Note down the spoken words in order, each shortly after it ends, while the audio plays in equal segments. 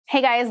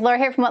Hey guys, Laura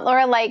here from What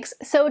Laura Likes.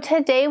 So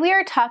today we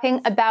are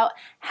talking about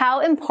how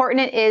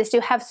important it is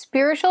to have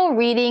spiritual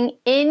reading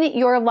in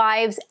your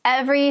lives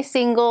every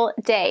single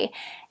day.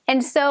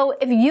 And so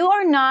if you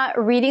are not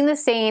reading the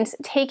saints,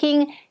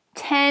 taking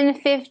 10,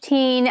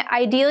 15,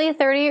 ideally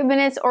 30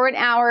 minutes or an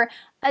hour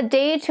a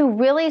day to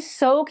really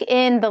soak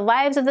in the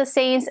lives of the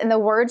saints and the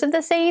words of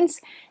the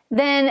saints,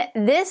 then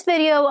this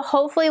video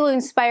hopefully will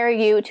inspire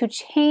you to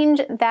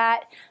change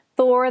that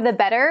for the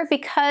better,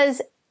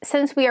 because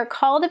since we are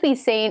called to be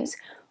saints,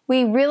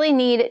 we really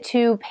need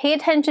to pay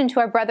attention to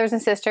our brothers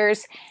and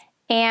sisters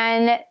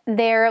and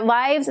their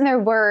lives and their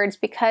words,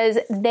 because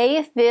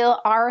they fill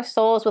our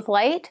souls with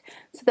light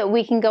so that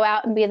we can go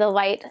out and be the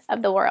light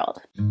of the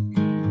world.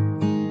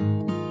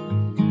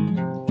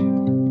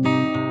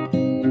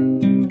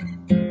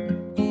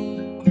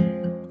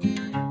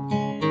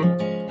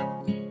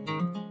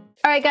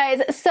 Alright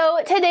guys, so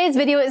today's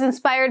video is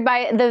inspired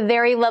by the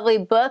very lovely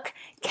book,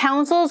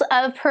 Counsels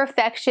of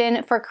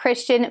Perfection for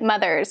Christian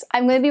Mothers.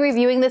 I'm going to be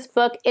reviewing this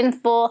book in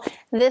full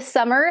this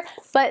summer,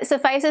 but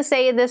suffice to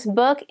say this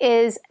book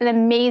is an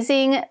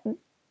amazing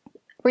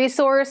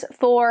resource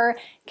for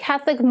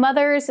Catholic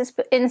mothers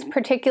in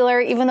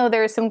particular, even though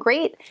there's some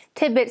great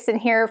tidbits in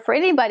here for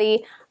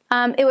anybody.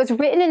 It was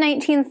written in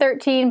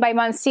 1913 by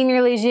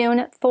Monsignor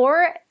Lejeune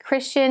for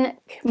Christian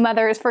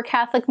mothers, for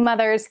Catholic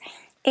mothers,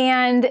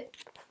 and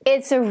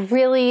it's a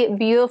really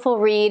beautiful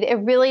read. It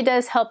really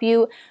does help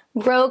you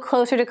grow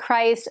closer to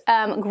Christ,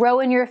 grow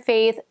in your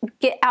faith,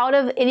 get out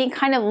of any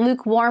kind of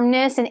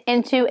lukewarmness and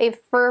into a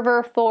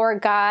fervor for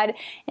God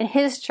and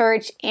His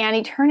church and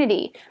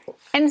eternity.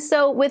 And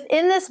so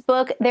within this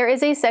book, there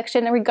is a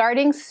section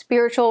regarding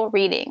spiritual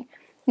reading.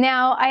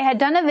 Now, I had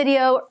done a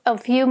video a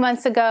few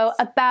months ago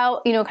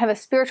about, kind of a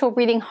spiritual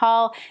reading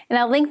haul, and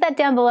I'll link that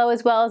down below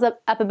as well as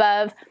up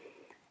above.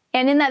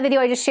 And in that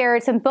video, I just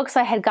shared some books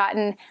I had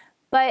gotten.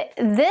 But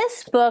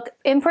this book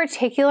in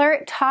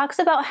particular talks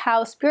about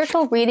how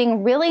spiritual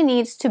reading really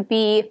needs to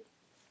be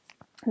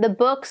the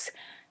books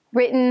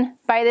written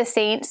by the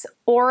saints,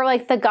 or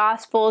like the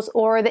Gospels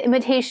or the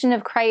Imitation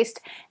of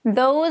Christ.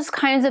 Those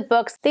kinds of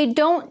books, they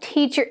don't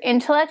teach your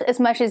intellect as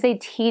much as they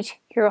teach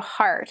your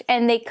heart.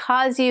 And they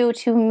cause you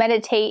to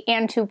meditate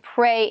and to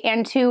pray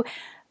and to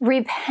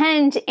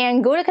repent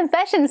and go to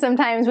confession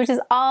sometimes, which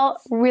is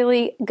all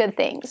really good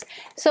things.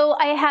 So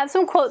I have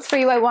some quotes for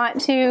you I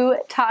want to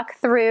talk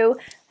through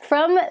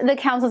from the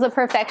Counsels of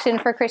Perfection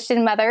for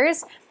Christian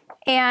Mothers,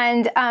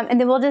 and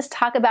then we'll just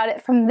talk about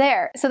it from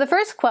there. So the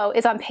first quote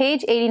is on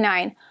page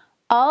 89.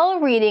 All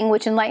reading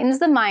which enlightens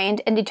the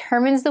mind and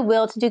determines the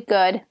will to do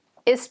good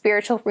is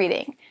spiritual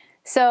reading.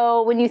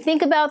 So when you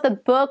think about the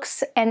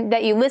books and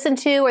that you listen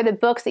to, or the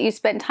books that you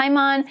spend time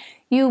on,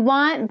 you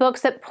want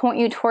books that point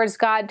you towards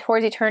God,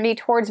 towards eternity,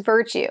 towards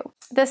virtue.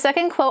 The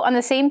second quote on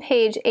the same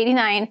page,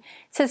 89,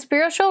 says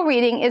spiritual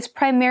reading is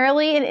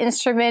primarily an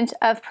instrument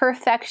of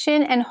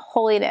perfection and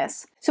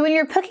holiness. So when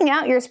you're picking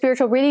out your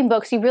spiritual reading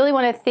books, you really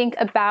want to think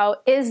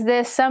about, is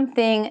this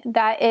something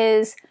that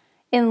is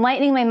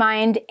enlightening my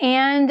mind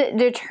and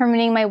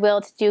determining my will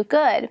to do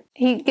good?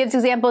 He gives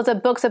examples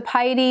of books of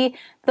piety,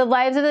 the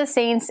lives of the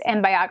saints,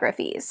 and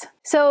biographies.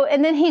 So,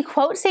 and then he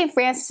quotes St.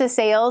 Francis de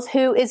Sales,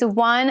 who is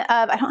one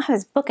of, I don't have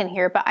his book in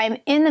here, but I'm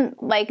in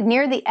the,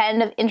 near the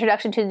end of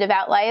Introduction to the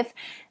Devout Life.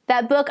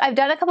 That book, I've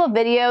done a couple of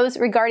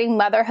videos regarding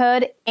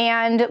motherhood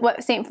and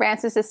what St.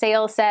 Francis de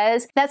Sales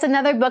says. That's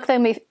another book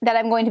that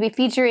I'm going to be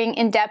featuring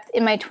in depth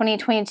in my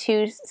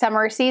 2022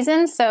 summer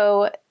season.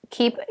 So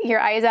keep your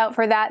eyes out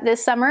for that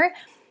this summer.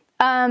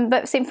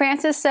 But St.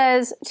 Francis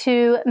says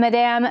to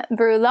Madame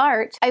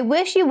Brulart, I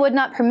wish you would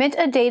not permit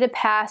a day to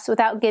pass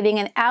without giving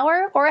an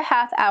hour or a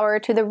half hour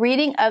to the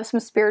reading of some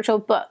spiritual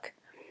book.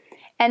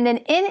 And then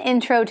in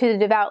Intro to the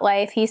Devout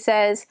Life, he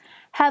says,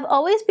 have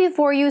always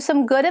before you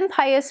some good and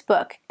pious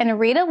book, and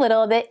read a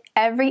little of it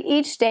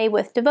each day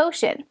with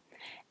devotion,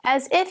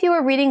 as if you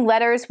were reading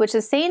letters which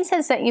the saints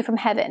had sent you from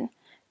heaven,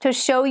 to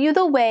show you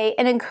the way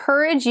and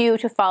encourage you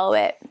to follow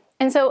it.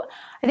 And so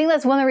I think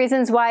that's one of the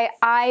reasons why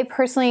I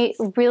personally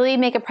really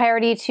make a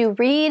priority to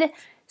read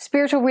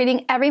spiritual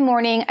reading every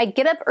morning. I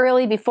get up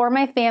early before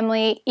my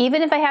family,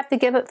 even if I have to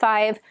get up at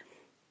 5,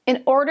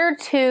 in order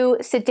to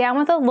sit down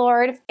with the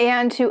Lord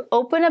and to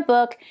open a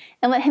book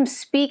and let Him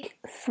speak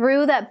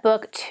through that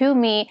book to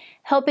me,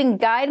 helping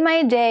guide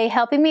my day,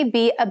 helping me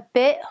be a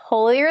bit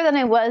holier than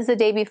I was the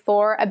day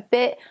before, a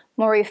bit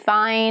more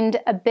refined,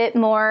 a bit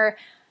more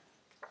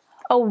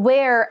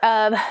aware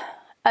of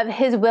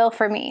His will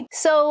for me.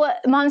 So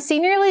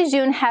Monsignor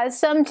Lejeune has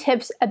some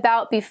tips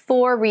about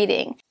before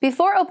reading.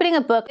 Before opening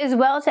a book, it is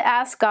well to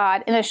ask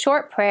God in a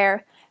short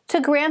prayer to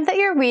grant that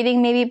your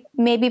reading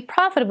may be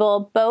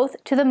profitable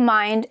both to the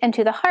mind and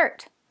to the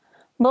heart.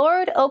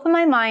 Lord, open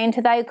my mind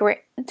to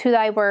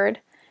thy word.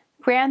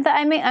 Grant that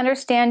I may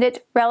understand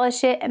it,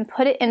 relish it, and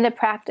put it into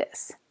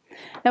practice.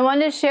 I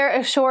wanted to share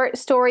a short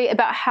story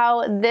about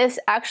how this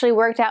actually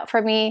worked out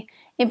for me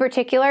in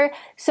particular.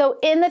 So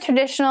in the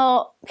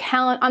traditional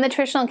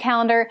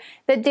calendar,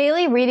 the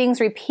daily readings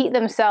repeat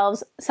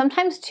themselves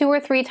sometimes 2 or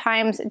 3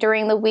 times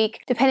during the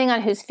week, depending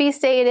on whose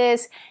feast day it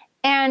is.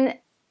 And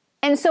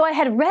so I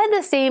had read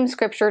the same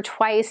scripture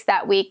twice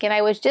that week, and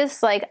I was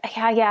just like,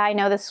 yeah, I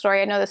know this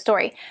story, I know the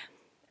story.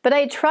 But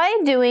I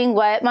tried doing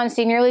what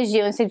Monsignor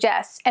Lejeune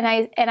suggests, and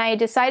I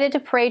decided to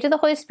pray to the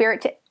Holy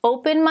Spirit to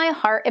open my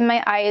heart and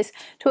my eyes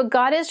to what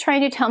God is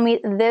trying to tell me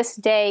this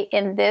day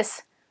in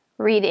this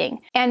reading.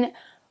 And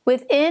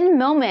within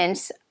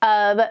moments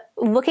of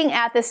looking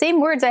at the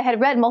same words I had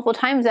read multiple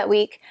times that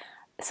week,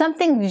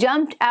 something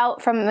jumped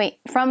out from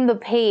the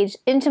page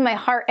into my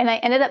heart, and I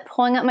ended up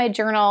pulling out my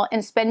journal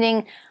and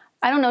spending,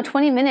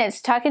 20 minutes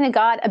talking to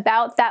God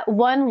about that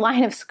one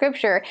line of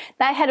scripture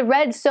that I had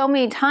read so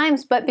many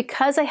times, but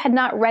because I had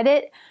not read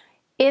it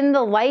in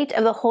the light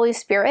of the Holy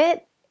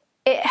Spirit,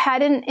 it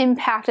hadn't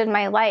impacted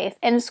my life.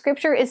 And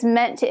scripture is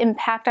meant to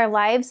impact our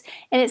lives,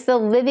 and it's the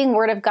living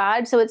word of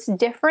God, so it's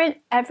different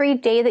every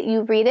day that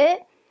you read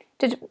it,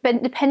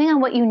 depending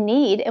on what you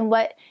need and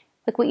what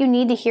you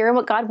need to hear and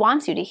what God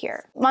wants you to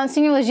hear.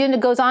 Monsignor Lejeune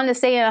goes on to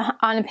say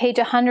on page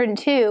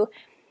 102,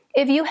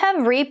 if you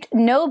have reaped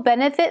no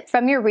benefit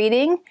from your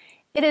reading,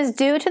 it is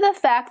due to the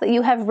fact that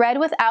you have read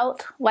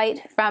without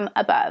light from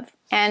above.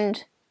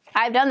 And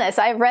I've done this.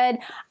 I've read,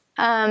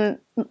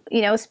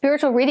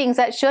 spiritual readings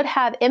that should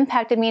have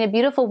impacted me in a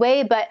beautiful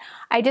way, but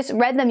I just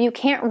read them. You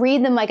can't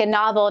read them like a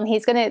novel, and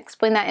he's going to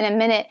explain that in a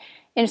minute.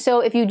 And so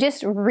if you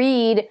just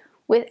read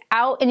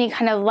without any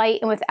kind of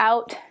light and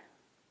without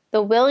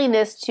the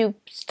willingness to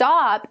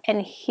stop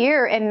and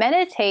hear and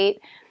meditate,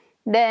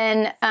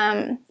 then,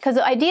 because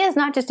the idea is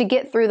not just to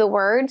get through the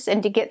words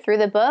and to get through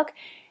the book.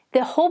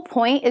 The whole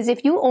point is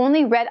if you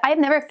only read, I've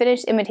never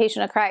finished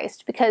Imitation of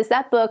Christ, because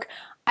that book,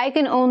 I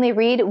can only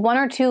read 1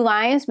 or 2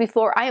 lines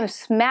before I am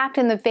smacked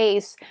in the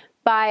face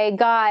by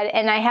God,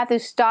 and I have to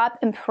stop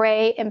and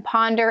pray and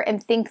ponder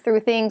and think through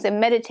things and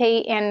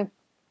meditate and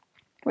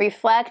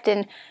reflect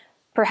and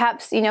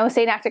perhaps, say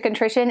an act of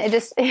contrition.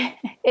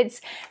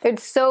 It's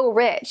so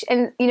rich.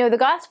 And, the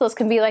Gospels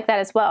can be like that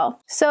as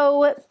well.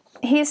 So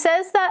he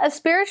says that a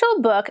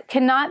spiritual book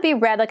cannot be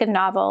read like a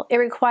novel. It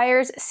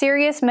requires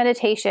serious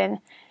meditation,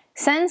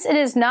 since it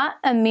is not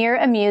a mere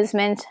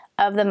amusement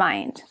of the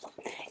mind.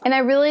 And I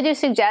really do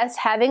suggest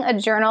having a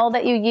journal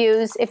that you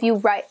use if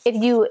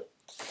you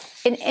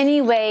in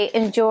any way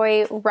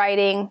enjoy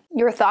writing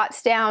your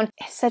thoughts down.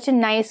 It's such a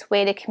nice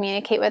way to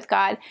communicate with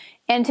God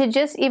and to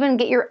just even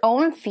get your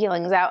own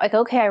feelings out. Like,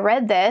 okay, I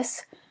read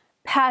this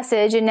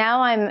passage and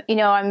now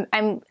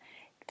I'm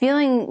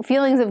feeling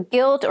feelings of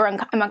guilt, or I'm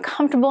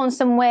uncomfortable in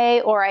some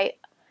way, or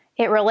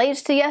it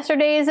relates to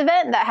yesterday's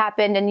event that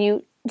happened, and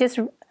you just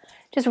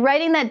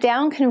writing that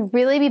down can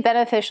really be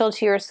beneficial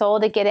to your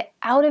soul to get it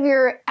out of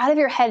your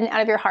head and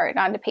out of your heart and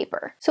onto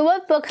paper. So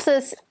what books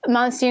does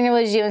Monsignor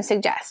Lejeune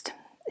suggest?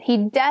 He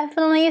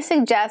definitely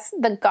suggests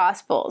the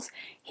Gospels.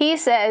 He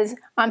says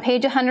on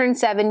page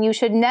 107, you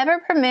should never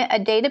permit a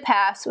day to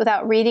pass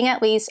without reading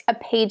at least a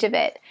page of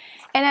it.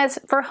 And as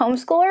for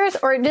homeschoolers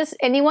or just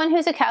anyone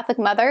who's a Catholic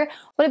mother,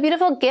 what a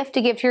beautiful gift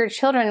to give to your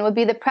children would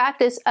be the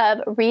practice of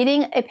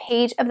reading a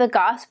page of the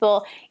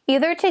Gospel,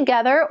 either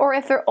together or,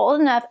 if they're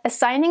old enough,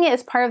 assigning it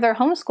as part of their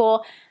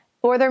homeschool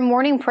or their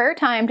morning prayer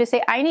time to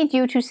say, I need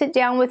you to sit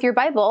down with your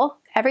Bible.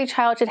 Every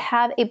child should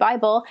have a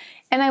Bible,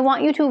 and I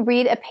want you to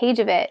read a page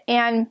of it.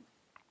 And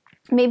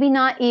maybe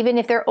not even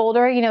if they're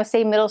older,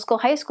 say middle school,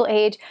 high school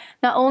age,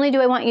 not only do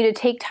I want you to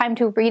take time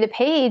to read a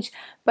page,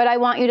 but I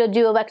want you to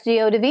do a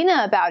Lectio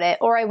Divina about it,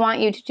 or I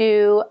want you to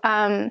do,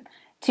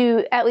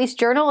 to at least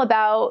journal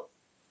about,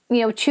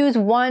 choose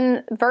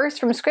one verse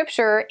from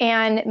scripture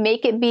and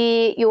make it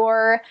be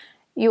your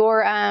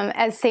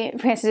as St.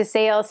 Francis de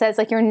Sales says,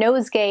 like your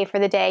nosegay for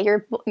the day,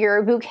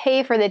 your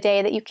bouquet for the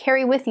day that you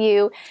carry with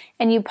you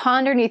and you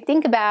ponder and you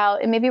think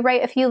about and maybe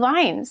write a few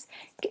lines.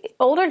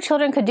 Older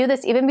children could do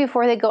this even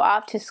before they go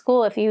off to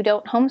school if you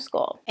don't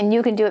homeschool, and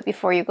you can do it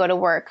before you go to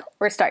work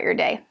or start your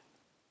day.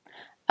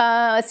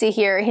 Let's see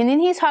here. And then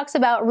he talks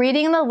about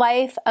reading the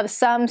life of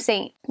some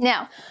saint.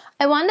 Now,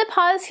 I wanted to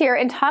pause here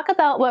and talk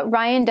about what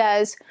Ryan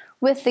does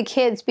with the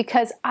kids,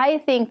 because I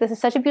think this is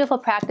such a beautiful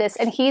practice,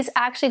 and he's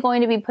actually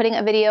going to be putting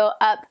a video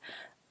up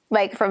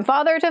like from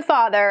father to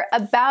father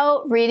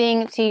about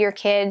reading to your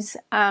kids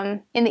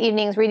in the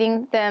evenings,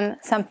 reading them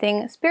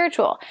something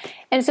spiritual.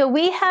 And so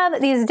we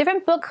have these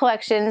different book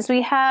collections.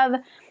 We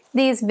have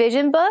these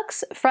vision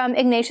books from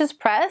Ignatius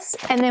Press,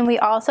 and then we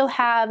also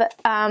have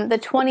the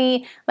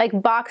 20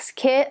 box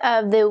kit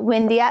of the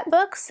Windiat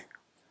books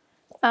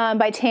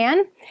by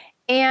Tan.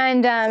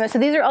 And so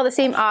these are all the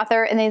same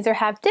author, and these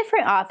have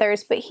different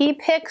authors, but he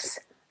picks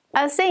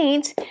a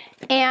saint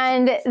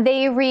and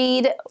they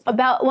read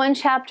about one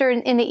chapter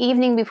in the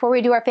evening before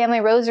we do our family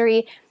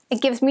rosary. It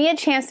gives me a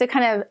chance to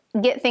kind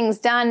of get things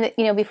done,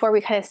 before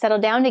we kind of settle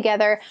down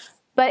together.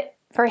 But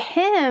for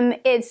him,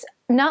 it's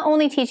not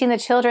only teaching the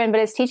children, but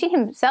it's teaching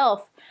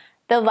himself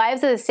the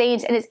lives of the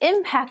saints, and it's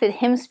impacted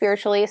him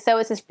spiritually. So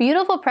it's this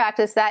beautiful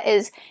practice that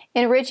is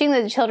enriching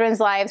the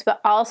children's lives,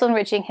 but also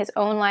enriching his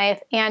own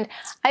life. And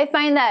I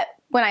find that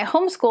when I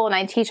homeschool and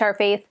I teach our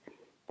faith,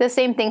 the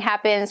same thing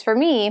happens for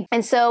me.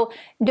 And so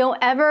don't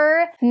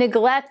ever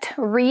neglect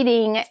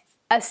reading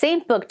a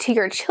saint book to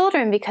your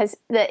children, because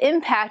the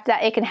impact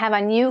that it can have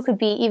on you could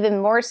be even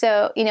more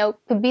so,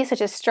 could be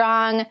such a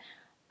strong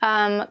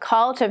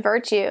call to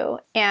virtue.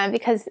 And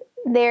because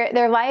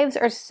their lives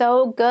are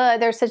so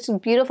good, they're such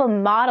beautiful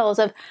models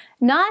of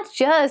not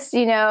just,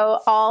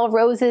 all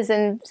roses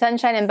and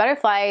sunshine and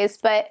butterflies,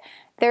 but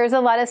there's a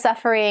lot of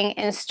suffering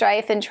and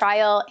strife and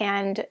trial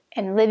and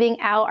living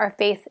out our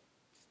faith,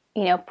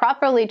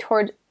 properly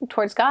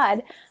towards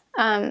God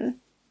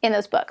in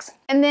those books.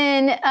 And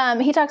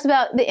then he talks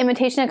about the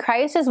Imitation of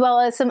Christ as well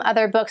as some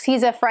other books.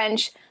 He's a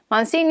French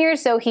Monsignor,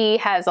 so he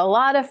has a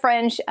lot of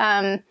French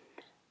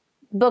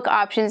book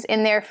options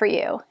in there for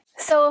you.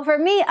 So for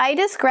me, I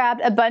just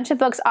grabbed a bunch of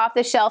books off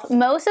the shelf.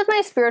 Most of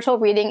my spiritual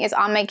reading is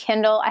on my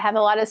Kindle. I have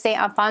a lot of St.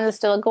 Alphonsus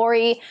de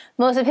Liguori.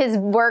 Most of his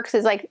works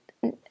is like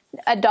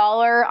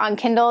 $1 on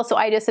Kindle, so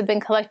I just have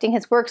been collecting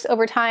his works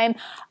over time.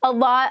 A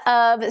lot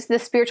of the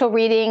spiritual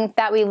reading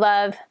that we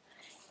love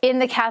in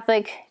the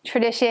Catholic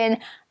tradition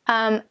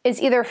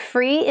is either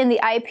free in the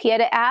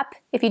iPieta app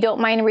if you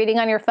don't mind reading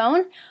on your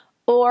phone,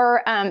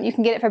 or you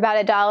can get it for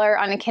about $1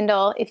 on a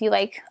Kindle if you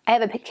like. I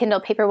have a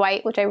Kindle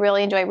Paperwhite, which I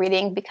really enjoy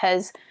reading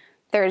because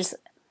there's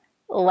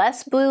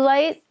less blue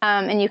light,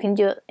 and you can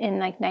do it in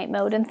like night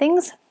mode and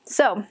things.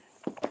 So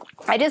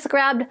I just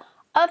grabbed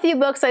a few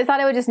books. I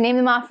thought I would just name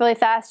them off really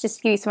fast just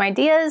to give you some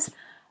ideas.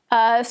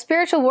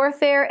 Spiritual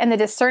Warfare and the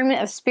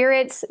Discernment of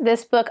Spirits.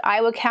 This book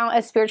I would count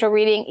as spiritual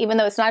reading, even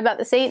though it's not about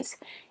the saints.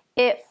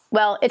 It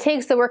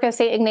takes the work of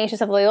St.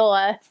 Ignatius of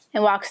Loyola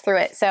and walks through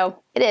it. So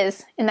it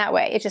is in that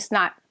way. It's just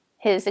not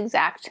his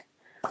exact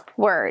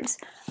words.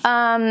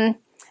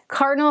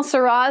 Cardinal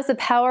Sarah's The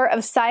Power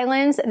of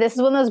Silence. This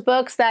is one of those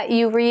books that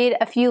you read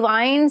a few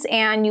lines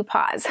and you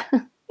pause.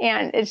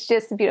 And it's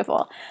just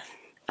beautiful.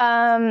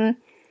 St.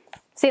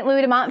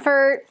 Louis de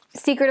Montfort,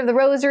 Secret of the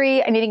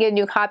Rosary. I need to get a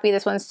new copy.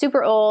 This one's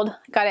super old.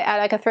 Got it at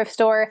like a thrift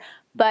store.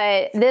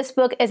 But this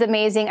book is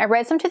amazing. I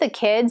read some to the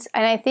kids,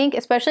 and I think,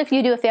 especially if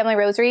you do a family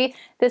rosary,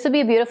 this would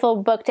be a beautiful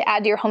book to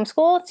add to your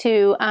homeschool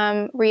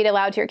to read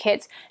aloud to your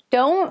kids.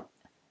 Don't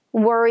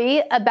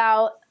worry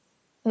about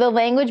the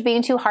language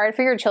being too hard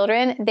for your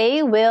children.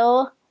 They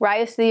will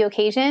rise to the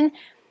occasion.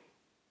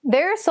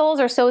 Their souls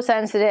are so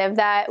sensitive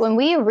that when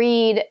we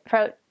read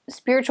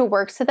spiritual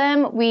works to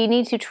them, we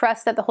need to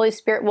trust that the Holy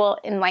Spirit will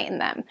enlighten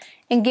them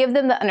and give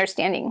them the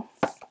understanding.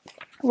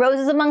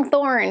 Roses Among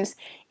Thorns.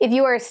 If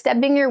you are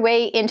stepping your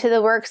way into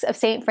the works of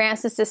St.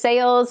 Francis de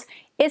Sales,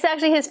 it's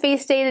actually his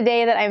feast day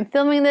today that I'm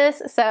filming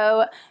this.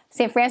 So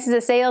St. Francis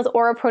de Sales,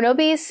 Ora Pro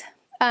Nobis.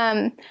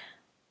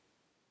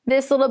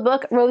 This little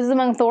book, Roses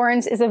Among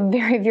Thorns, is a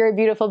very, very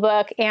beautiful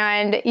book,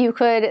 and you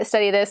could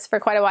study this for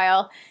quite a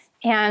while.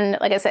 And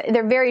like I said,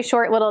 they're very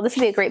short little, this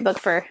would be a great book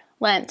for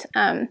Lent.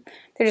 They're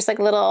just like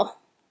little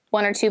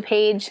 1 or 2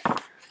 page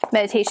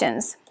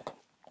meditations.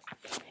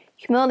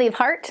 Humility of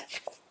Heart.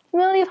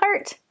 Humility of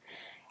Heart.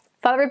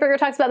 Father Ripperger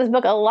talks about this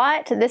book a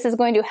lot. This is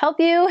going to help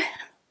you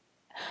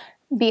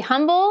be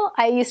humble.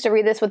 I used to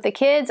read this with the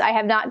kids. I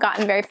have not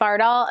gotten very far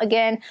at all.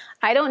 Again,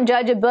 I don't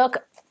judge a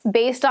book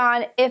based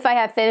on if I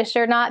have finished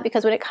or not,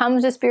 because when it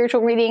comes to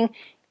spiritual reading,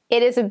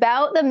 it is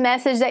about the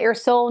message that your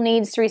soul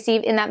needs to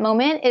receive in that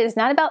moment. It is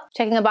not about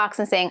checking a box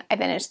and saying, I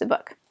finished the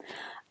book.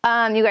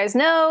 You guys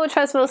know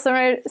Trustful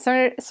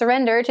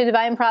Surrender to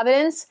Divine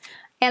Providence.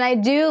 And I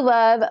do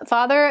love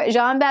Father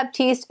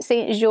Jean-Baptiste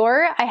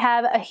Saint-Jour. I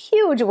have a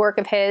huge work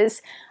of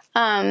his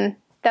that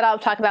I'll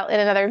talk about in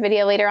another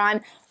video later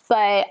on.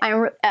 But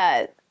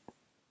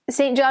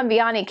St. John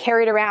Vianney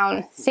carried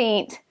around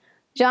Father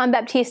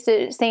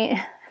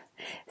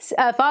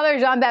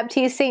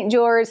Jean-Baptiste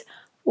Saint-Jour's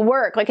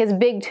work, like his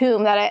big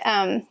tomb that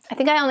I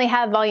think I only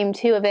have volume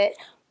 2 of it,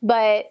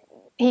 but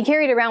he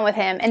carried around with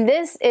him. And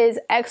this is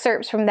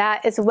excerpts from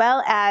that, as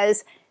well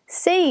as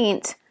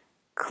Saint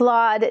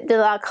Claude de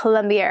la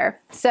Colombière.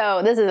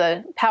 So this is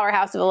a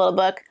powerhouse of a little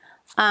book,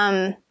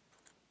 and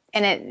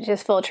it's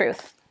just full of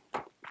truth.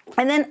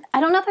 And then,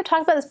 I don't know if I've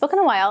talked about this book in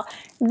a while.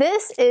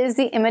 This is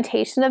The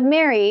Imitation of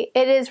Mary.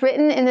 It is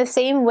written in the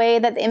same way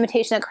that The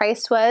Imitation of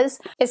Christ was.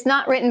 It's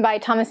not written by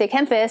Thomas A.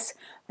 Kempis,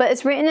 but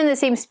it's written in the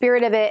same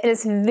spirit of it. It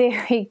is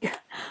very,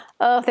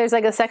 there's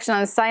like a section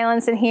on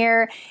silence in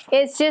here.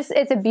 It's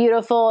a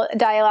beautiful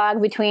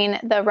dialogue between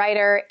the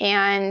writer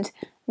and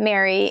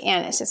Mary,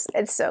 and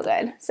it's so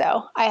good.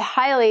 So I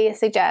highly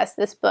suggest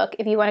this book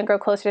if you want to grow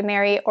closer to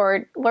Mary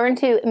or learn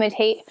to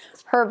imitate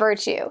her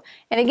virtue.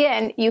 And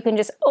again, you can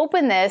just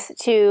open this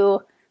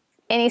to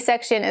any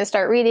section and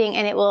start reading,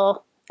 and it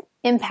will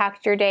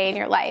impact your day and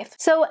your life.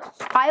 So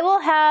I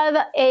will have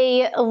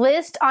a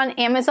list on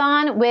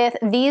Amazon with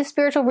these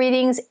spiritual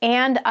readings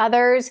and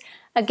others.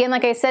 Again,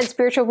 like I said,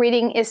 spiritual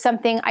reading is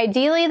something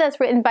ideally that's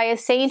written by a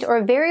saint or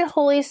a very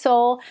holy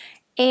soul,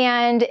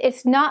 and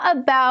it's not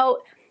about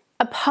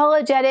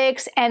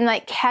apologetics and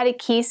like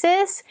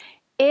catechesis.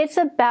 It's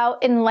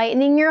about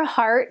enlightening your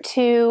heart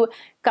to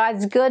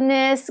God's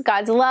goodness,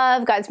 God's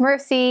love, God's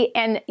mercy,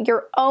 and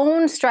your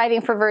own striving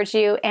for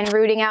virtue and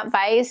rooting out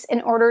vice in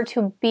order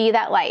to be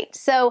that light.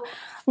 So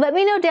let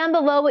me know down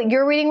below what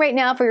you're reading right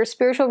now for your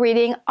spiritual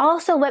reading.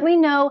 Also, let me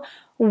know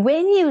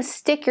when you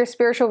stick your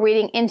spiritual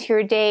reading into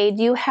your day,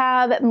 do you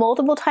have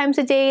multiple times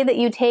a day that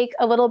you take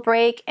a little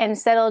break and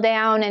settle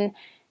down and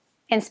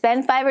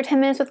spend 5 or 10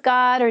 minutes with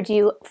God, or do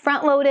you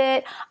front load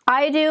it?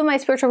 I do my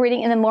spiritual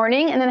reading in the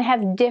morning, and then I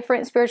have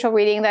different spiritual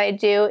reading that I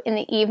do in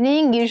the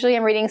evening. Usually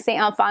I'm reading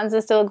St.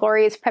 Alphonsus de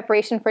Ligori's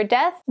Preparation for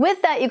Death.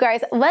 With that, you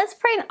guys, let's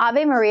pray an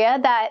Ave Maria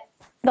that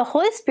the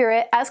Holy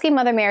Spirit, asking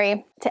Mother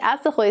Mary to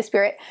ask the Holy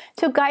Spirit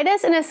to guide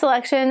us in a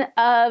selection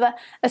of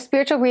a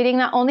spiritual reading,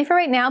 not only for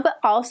right now, but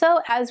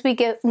also as we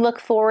look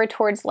forward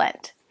towards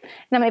Lent.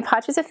 Name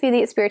Patris et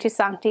Filii et Spiritus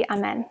Sancti.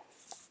 Amen.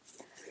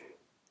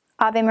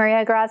 Ave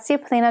Maria, gratia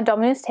plena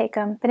Dominus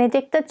tecum,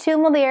 benedicta tu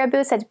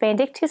mulieribus et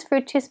benedictus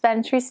fructus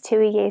ventris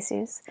tui,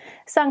 Iesus.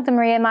 Sancta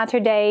Maria, Mater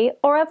Dei,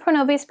 ora pro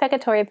nobis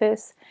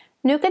peccatoribus,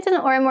 nunc et in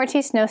hora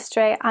mortis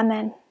nostrae.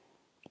 Amen.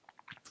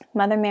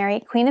 Mother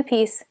Mary, Queen of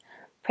Peace,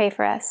 pray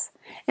for us.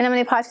 In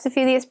nomine Patris et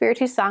Filii et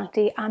Spiritus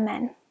Sancti.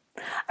 Amen.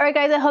 All right,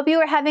 guys, I hope you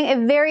are having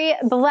a very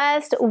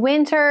blessed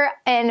winter,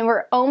 and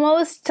we're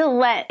almost to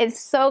Lent. It's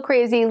so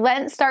crazy.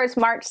 Lent starts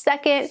March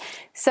 2nd,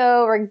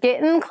 so we're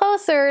getting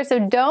closer. So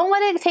don't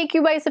let it take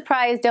you by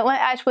surprise. Don't let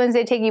Ash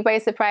Wednesday take you by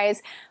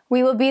surprise.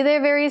 We will be there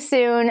very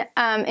soon.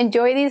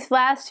 Enjoy these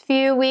last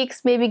few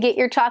weeks. Maybe get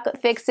your chocolate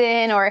fix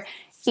in, or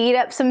eat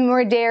up some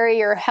more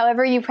dairy, or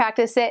however you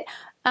practice it.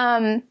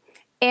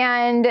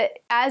 And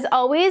as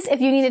always, if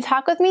you need to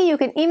talk with me, you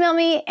can email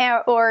me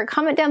or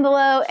comment down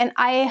below. And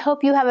I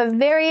hope you have a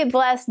very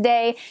blessed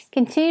day.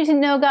 Continue to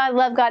know God,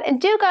 love God, and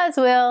do God's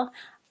will.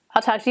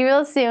 I'll talk to you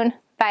real soon.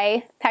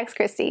 Bye. Pax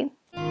Christi.